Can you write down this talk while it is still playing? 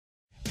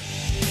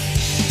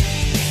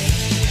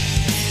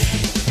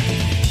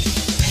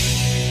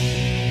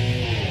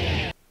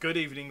Good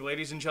evening,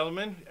 ladies and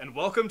gentlemen, and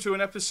welcome to an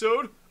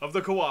episode of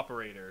The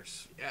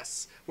Cooperators.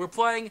 Yes, we're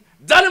playing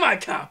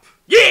Dynamite Cop!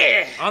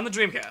 Yeah! On the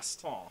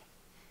Dreamcast. Aw.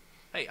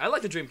 Hey, I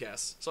like the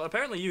Dreamcast, so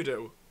apparently you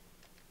do.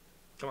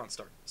 Come on,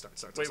 start.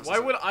 Wait, why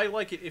would I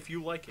like it if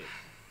you like it?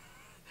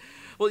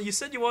 Well, you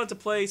said you wanted to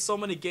play so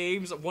many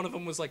games. One of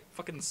them was like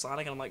fucking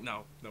Sonic, and I'm like,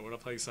 no, we're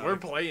not playing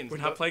Sonic. We're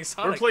not playing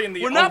Sonic. We're playing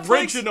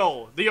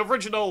the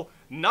original,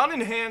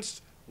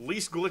 non-enhanced,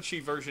 least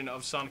glitchy version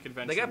of Sonic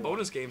Adventure. They got 1.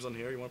 bonus games on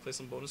here. You want to play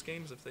some bonus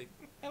games? If they,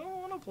 I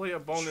don't want to play a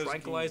bonus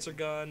Tranquilizer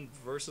gun,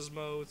 versus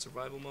mode,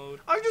 survival mode.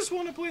 I just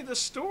want to play the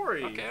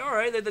story. Okay, all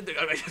right.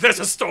 There's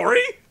a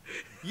story.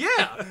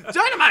 Yeah,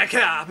 Dynamite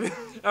Cop.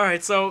 All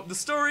right, so the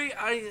story,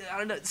 I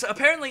don't know. So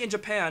apparently in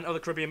Japan, the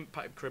Caribbean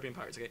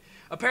Pirates. Okay,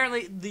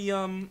 apparently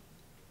the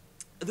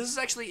this is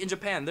actually in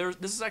Japan.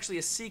 This is actually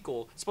a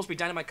sequel. It's supposed to be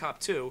Dynamite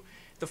Cop 2.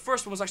 The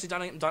first one was actually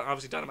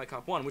obviously Dynamite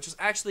Cop 1, which is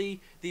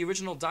actually the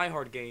original Die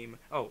Hard game.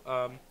 Oh,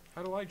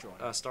 how do I join?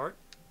 Start.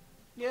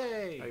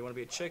 Yay! You want to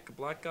be a chick, a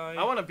black guy?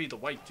 I want to be the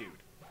white dude.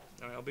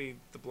 All right, I'll be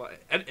the black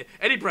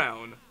Eddie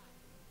Brown.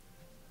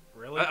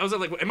 Really? I was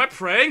like, am I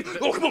praying?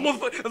 Oh, come on,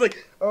 motherfucker! I was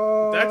like,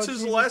 that's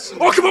his last.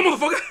 Oh, come on,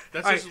 motherfucker!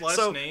 That's his last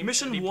name. So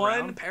mission Eddie 1,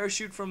 Brown?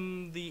 parachute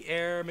from the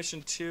air.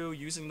 Mission 2,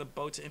 using the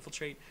boat to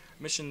infiltrate.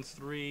 Mission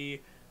 3,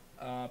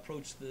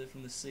 approach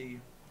from the sea.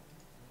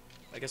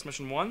 I guess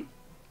mission 1.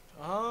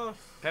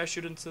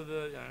 Parachute into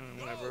the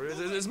whatever.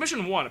 It's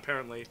mission 1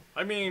 apparently.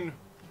 I mean,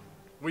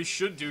 we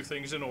should do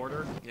things in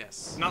order.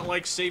 Yes. Not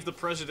like save the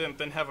president,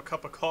 then have a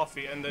cup of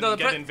coffee, and then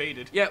get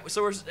invaded. Yeah.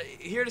 So we're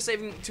here to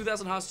saving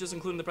 2,000 hostages,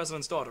 including the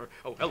president's daughter.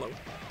 Oh, hello.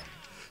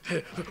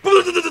 All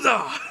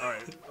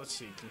right. Let's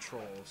see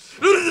controls.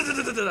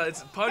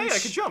 It's punch. Hey, I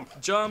can jump.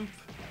 Jump.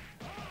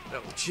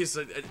 Oh, jeez.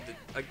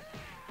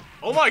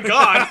 Oh my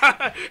God!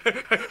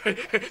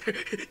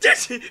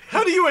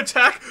 How do you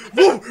attack?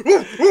 Woo,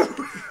 woo,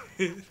 woo.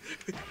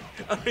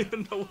 I don't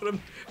even know what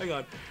I'm. Hang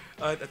on.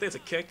 I think it's a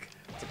kick.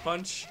 It's a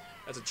punch.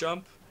 That's a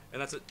jump.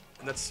 And that's it.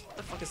 And that's what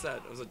the fuck is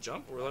that? Was it a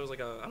jump or that was like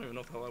a? I don't even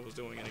know what the hell I was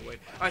doing anyway.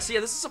 All right. So yeah,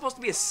 this is supposed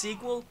to be a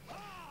sequel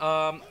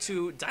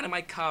to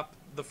Dynamite Cop,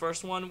 the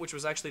first one, which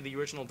was actually the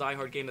original Die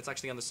Hard game that's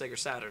actually on the Sega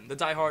Saturn, the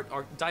Die Hard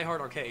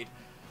arcade.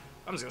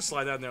 I'm just gonna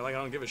slide that in there like I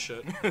don't give a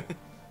shit.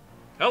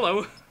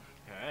 Hello.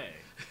 Hey.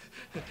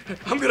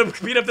 I'm gonna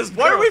beat up this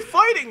girl. Why are we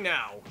fighting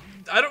now?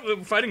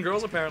 We're fighting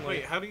girls apparently.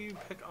 Wait, how do you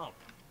pick up?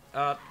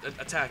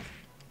 Attack.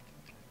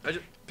 I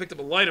just picked up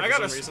a lighter for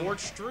some reason. I got a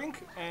sports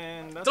drink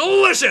and that's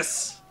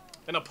delicious!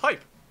 And a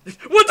pipe.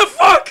 What the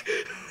fuck?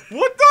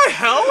 What the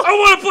hell? I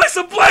wanna play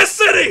some Blast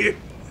City!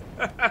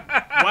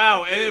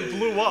 Wow, and it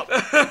blew up.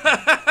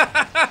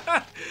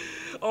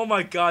 Oh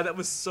my God, that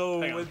was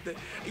so.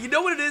 You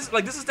know what it is?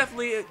 Like this is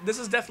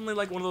definitely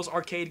like one of those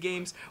arcade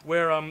games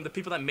where the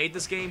people that made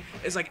this game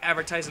is like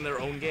advertising their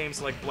own games.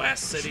 So, like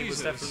Blast City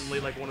was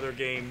definitely like one of their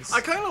games. I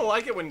kind of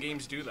like it when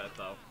games do that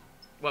though.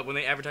 What, when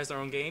they advertise their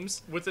own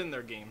games? Within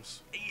their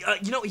games.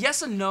 You know,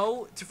 yes and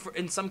no.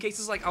 In some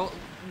cases, like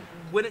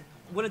when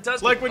it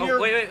does. Like when you're.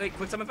 Wait,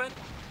 quick time event.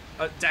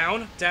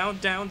 Down. Are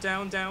we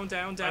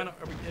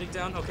heading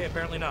down? Okay,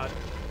 apparently not.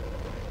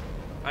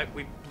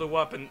 We blew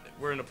up and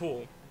we're in a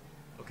pool.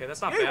 Okay,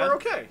 that's not bad. Hey, we're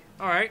okay.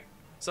 Alright,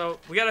 so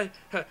we gotta...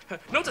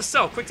 note to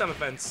self, quick time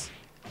events.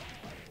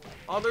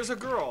 Oh, there's a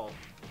girl.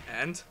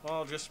 And?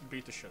 Well, just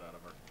beat the shit out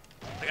of her.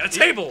 I got a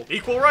table!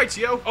 Equal rights,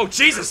 yo! Oh,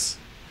 Jesus!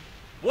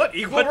 What?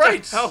 Equal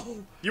rights? What the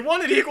hell? You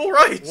wanted equal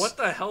rights! What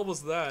the hell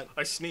was that?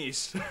 I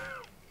sneezed.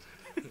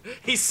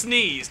 He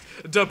sneezed.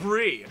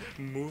 Debris.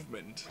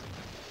 Movement.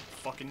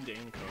 Fucking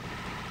Dane Cook.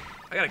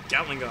 I got a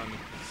Gatling gun.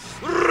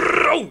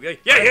 Oh, yeah,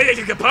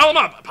 pile them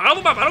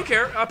up, I don't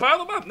care, pile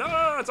them up,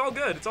 no, it's all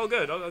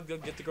good, I'll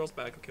get the girls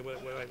back, okay, wait,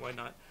 why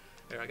not?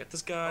 There, I got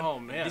this gun, oh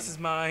man, this is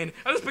mine,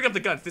 I'll just pick up the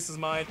guns, this is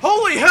mine.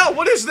 Holy hell,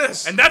 what is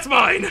this? And that's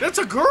mine! That's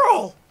a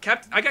girl!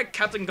 I got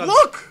Captain Gonzola.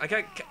 Look! I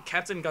got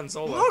Captain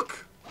Gonzola.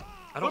 Look!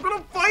 Look what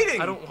I'm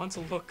fighting! I don't want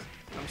to look,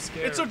 I'm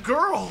scared. It's a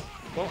girl!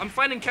 Well, I'm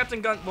fighting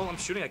I'm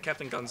shooting at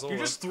Captain Gonzola. You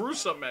just threw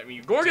something at me,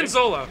 you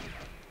Gorgonzola!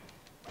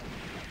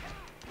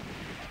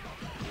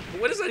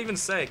 What does that even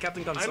say?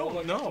 Captain Gonzola?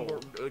 I don't know.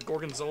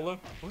 Gorgonzola?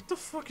 What the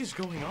fuck is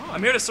going on?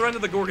 I'm here to surrender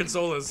the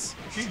Gorgonzolas.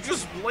 She's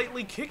just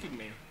lightly kicking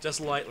me. Just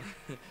lightly.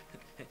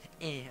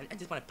 I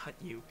just want to punt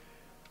you.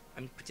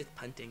 I'm just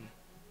punting.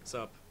 What's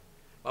up?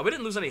 Well, we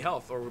didn't lose any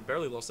health, or we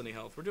barely lost any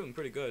health. We're doing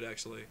pretty good,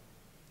 actually.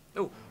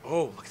 Oh,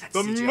 look at that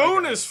The CGI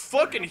moon guy. is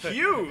fucking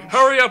huge!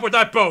 Hurry up with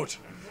that boat!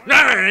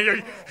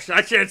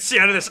 I can't see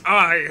out of this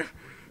eye!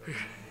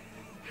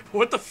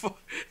 What the fuck?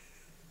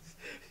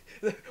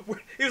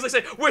 He was like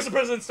saying, "Where's the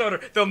president's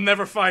daughter? They'll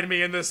never find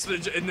me in this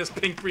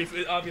pink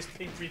obvious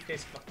pink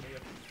briefcase." Fuck me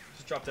up.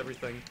 Just dropped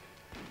everything.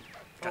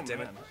 God damn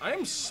it! I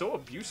am so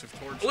abusive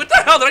towards. What the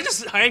hell? Did I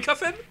just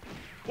handcuff him?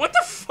 What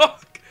the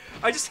fuck?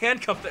 I just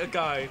handcuffed a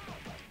guy.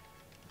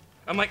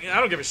 I'm like, I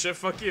don't give a shit.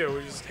 Fuck you.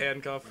 We just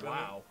handcuff.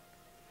 Wow.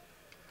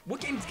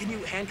 What games can you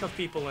handcuff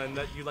people in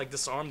that you like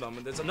disarm them?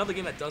 And there's another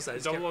game that does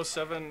that.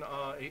 007,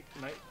 8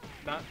 Night.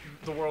 Not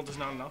The World Is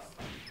Not Enough.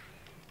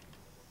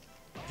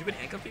 You can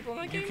handcuff people in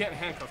that game? You can't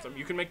handcuff them.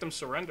 You can make them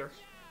surrender.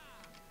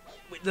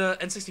 The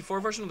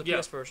N64 version or the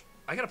PS version?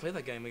 I gotta play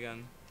that game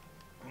again.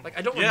 Like,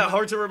 I don't remember.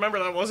 Hard to remember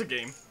that was a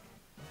game.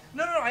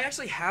 No, I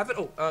actually have it.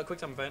 Oh, quick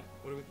time event.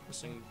 What are we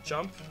missing?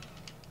 Jump.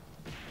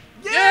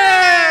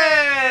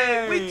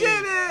 Yay! We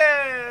did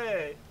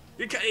it!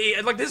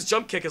 Like, this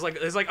jump kick is like,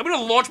 I'm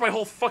gonna launch my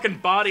whole fucking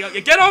body.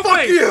 Get off me!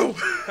 Fuck you!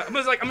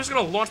 I'm just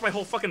gonna launch my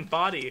whole fucking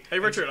body. Hey,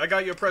 Richard, I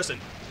got you a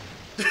present.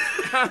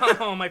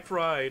 Oh, my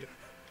pride.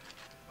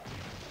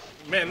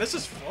 Man, this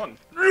is fun.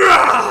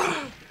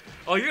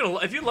 Oh,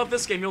 if you love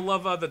this game, you'll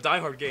love the Die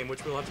Hard game,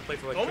 which we'll have to play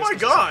for like. Oh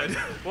Christmas my god!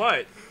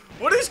 What?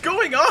 What is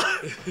going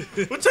on?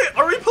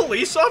 Are we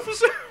police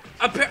officer?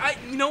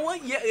 You know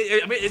what? Yeah,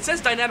 I mean, it says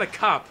Dynamic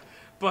Cop,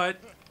 but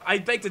I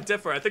beg to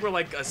differ. I think we're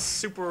like a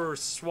super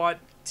SWAT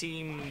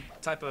team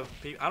type of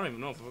people. I don't even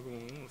know what the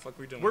fuck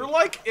we're doing. We're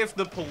like if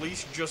the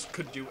police just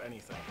could do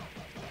anything.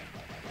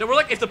 No, we're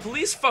like if the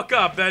police fuck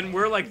up, then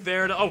we're like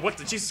there to. Oh, what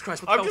the Jesus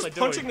Christ? What the hell was I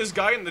doing? I'm just punching this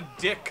guy in the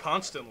dick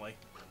constantly.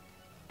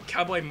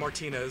 Cowboy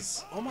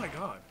Martinez. Oh my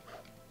god.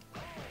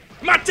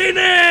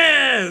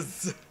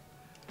 Martinez!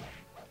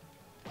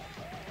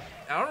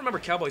 I don't remember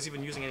Cowboys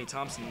even using any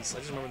Thompsons. I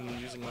just remember them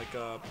using like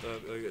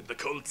the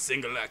Colt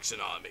Single Action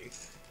Army.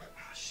 Oh,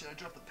 shit, I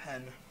dropped the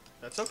pen.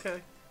 That's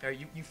okay. Here,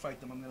 you fight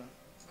them. I'm gonna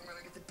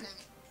get the pin.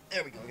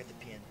 There we go. I got the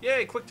pin.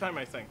 Yay! Quick time,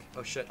 I think.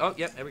 Oh shit. Oh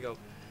yeah. There we go.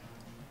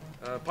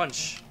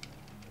 Punch.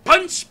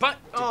 Punch. But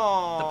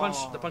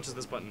the punch is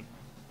this button.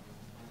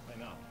 I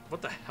know.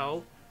 What the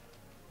hell?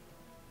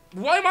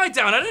 Why am I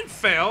down? I didn't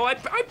fail. I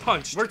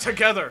punched. We're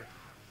together.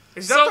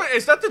 Is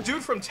that the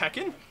dude from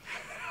Tekken?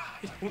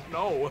 I don't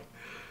know.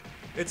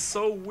 It's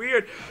so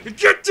weird.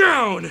 Get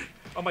down!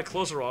 Oh, my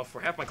clothes are off.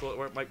 Or half my clothes.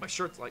 Or my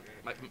shirt's like.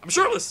 I'm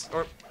shirtless.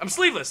 Or I'm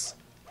sleeveless.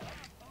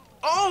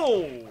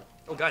 Oh!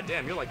 Oh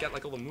goddamn! You're like got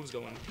like all the moves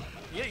going.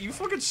 Yeah, you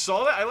fucking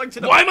saw that. I like to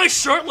know. Why am I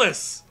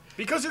shirtless?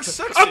 Because you're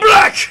sexy. I'm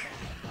black.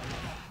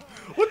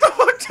 What the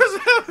fuck does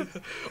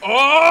that?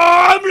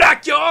 Oh, I'm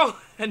black, y'all.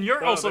 And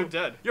you're also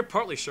dead. You're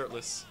partly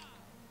shirtless.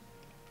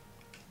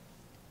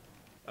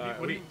 I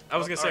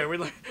was gonna say,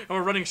 we're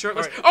running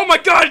shirtless. Right. Oh my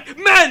god,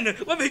 men!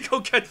 Let me go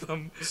get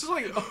them. This is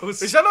like,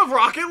 is that a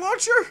rocket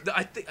launcher?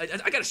 I think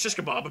I got a shish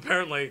kebab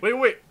apparently.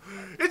 Wait,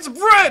 it's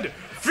bread.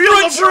 Feel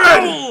French the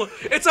bread. Roll!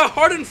 It's a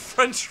hardened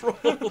French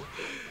roll.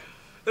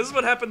 This is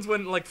what happens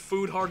when like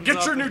food hardens up.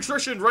 Get your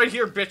nutrition right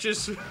here,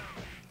 bitches.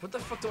 What the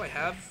fuck do I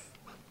have?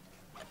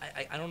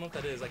 I don't know what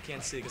that is. I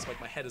can't see because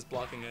like my head is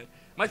blocking it.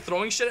 Am I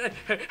throwing shit?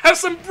 Have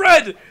some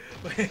bread.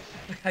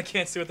 I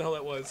can't see what the hell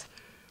that was.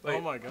 Wait,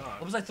 oh my god.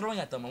 What was I throwing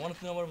at them? I want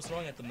to know what I was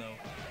throwing at them though.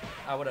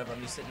 Ah, whatever.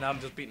 I'm just sitting now. I'm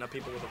just beating up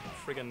people with a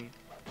friggin'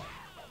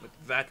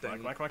 that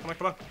thing. Come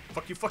on.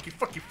 Fuck you,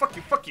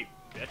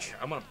 bitch.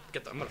 I'm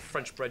gonna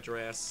French bread your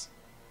ass.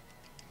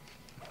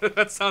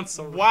 That sounds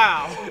so.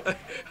 Wow.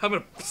 I'm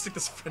gonna stick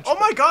this French. Oh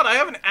my god, I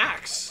have an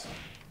axe.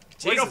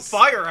 Jesus. Like a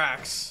fire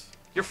axe.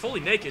 You're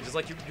fully naked. It's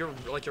like your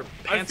pants.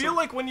 I feel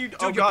like when you. Dude,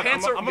 oh god,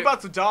 I'm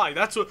about to die.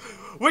 That's what.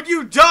 When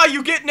you die,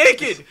 you get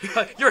naked.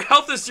 Your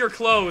health is your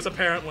clothes,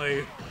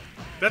 apparently.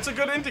 That's a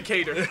good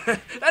indicator.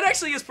 That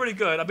actually is pretty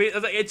good. I mean,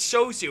 it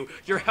shows you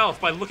your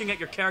health by looking at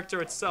your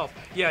character itself.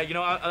 Yeah, you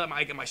know,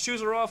 my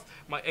shoes are off.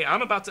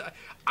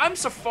 I'm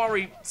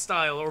Safari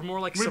style, or more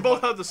like. We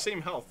both have the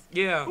same health.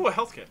 Yeah. Ooh, a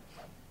health kit.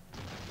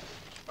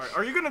 All right,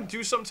 are you gonna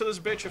do something to this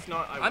bitch? If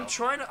not, I will. I'm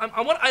trying to.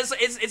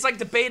 It's like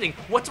debating.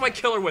 What do I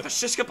kill her with? A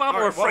shish kebab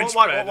or a French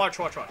bread? Watch.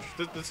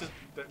 This is.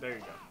 There you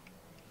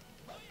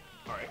go.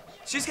 All right.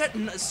 She's got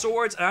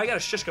swords, and I got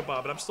a shish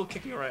kebab, and I'm still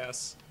kicking her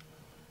ass.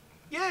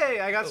 Yay!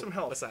 I got some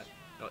health. What's that?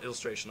 Oh,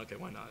 illustration. Okay,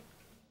 why not?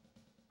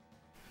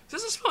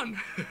 This is fun.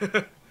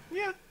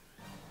 Yeah.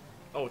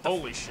 Oh,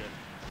 holy shit.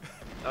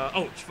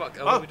 Oh, fuck.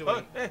 What are we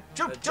doing?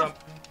 Jump.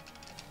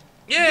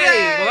 Yay!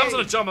 Well, that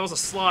wasn't a jump. That was a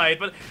slide.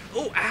 But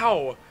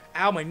ow,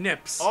 my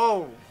nips.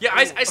 Oh. Yeah,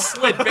 I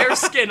slid bare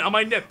skin on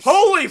my nips.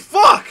 Holy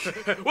fuck!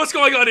 What's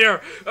going on here?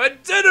 A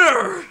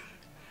dinner.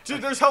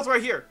 Dude, there's health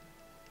right here,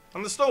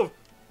 on the stove.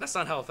 That's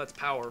not health. That's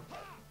power.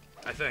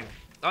 I think.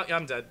 Oh, yeah,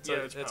 I'm dead. So yeah,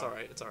 it's all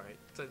right. It's all right.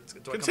 Do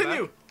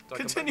Continue.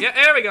 Continue. Yeah,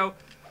 there we go.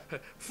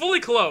 Fully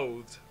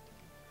clothed.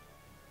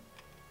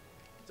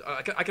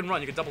 I can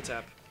run. You can double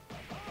tap.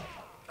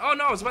 Oh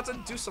no! I was about to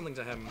do something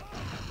to him.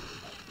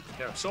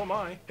 Here, so am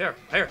I. Here.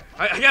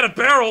 I got a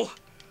barrel.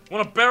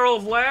 Want a barrel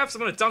of laughs? I'm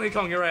gonna Donkey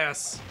Kong your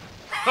ass.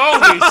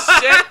 Holy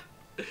shit!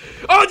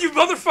 Oh, you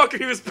motherfucker!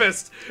 He was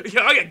pissed.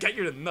 Yeah, I gotta get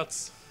you in the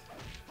nuts.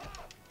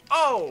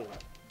 Oh!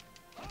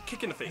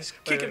 Kick in the face.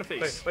 Kick in the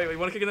face. Wait, you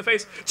want to kick in the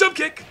face? Jump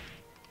kick!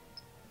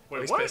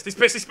 Wait, he's what? Pissed. He's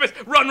pissed.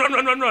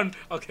 Run.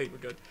 Okay, we're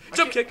good.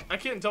 Jump kick. I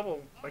can't run.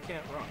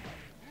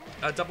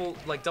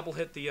 Double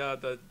hit the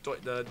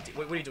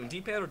what are you doing?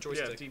 D-pad or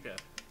joystick? Yeah,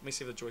 D-pad. Let me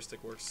see if the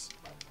joystick works.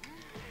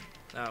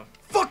 Now.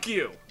 Fuck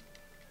you!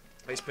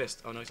 Oh, he's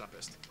pissed. Oh no, he's not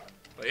pissed.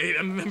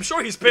 I'm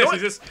sure he's pissed. You know he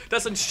just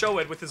doesn't show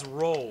it with his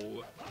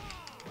roll.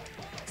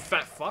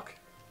 Fat fuck.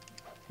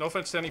 No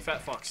offense to any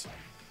fat fucks.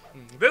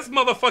 This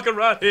motherfucker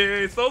right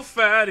here, he's so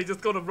fat, he's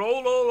just gonna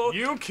roll.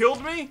 You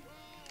killed me?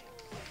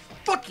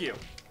 Fuck you!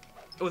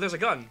 Oh, there's a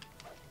gun.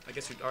 I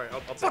guess you. Alright, I'll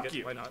take it. Fuck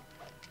you. Why not?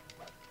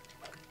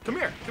 Come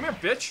here,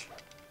 bitch.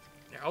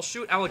 Yeah, I'll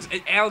shoot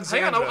Alexander.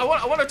 Hang on,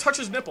 I want to touch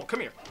his nipple. Come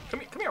here, come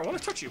here. I want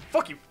to touch you.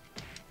 Fuck you,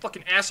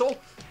 fucking asshole.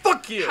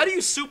 Fuck you. How do you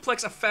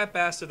suplex a fat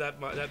bastard that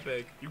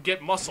big? You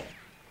get muscle.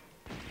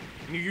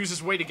 And you use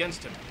his weight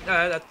against him.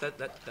 That's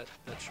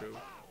true.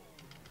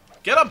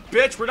 Get up,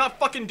 bitch. We're not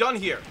fucking done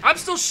here. I'm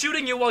still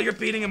shooting you while you're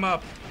beating him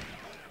up.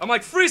 I'm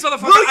like, freeze,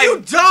 motherfucker! Will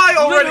you die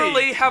already? I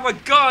literally have a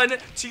gun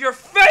to your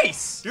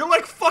face! You're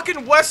like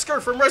fucking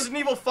Wesker from Resident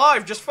Evil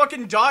 5. Just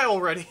fucking die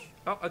already.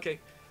 Oh,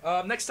 okay.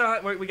 Next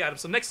time, we got him.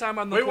 So next time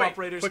on the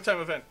Cooperators... Quick time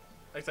event,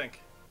 I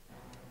think.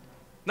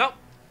 Nope.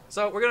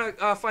 So we're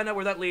gonna find out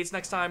where that leads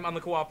next time on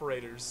the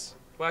Cooperators.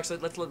 Well, actually,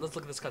 let's look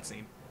at this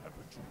cutscene.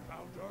 Haven't you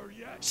found her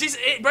yet? She's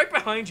right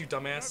behind you,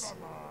 dumbass.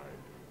 Never mind.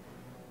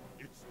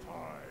 It's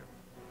time.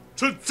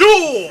 To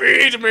duel!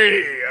 Feed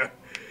me!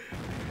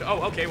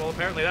 Oh, okay, well,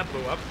 apparently that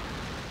blew up.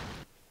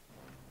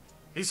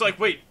 He's like,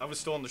 wait, I was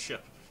still on the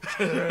ship.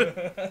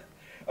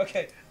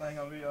 Okay, hang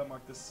on, let me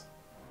mark this.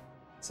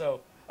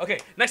 So, okay,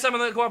 next time on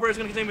the Cooperator is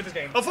going to continue with this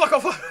game. Oh fuck, oh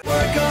fuck!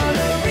 We're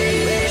gonna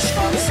reach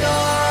for the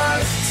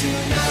stars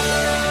tonight.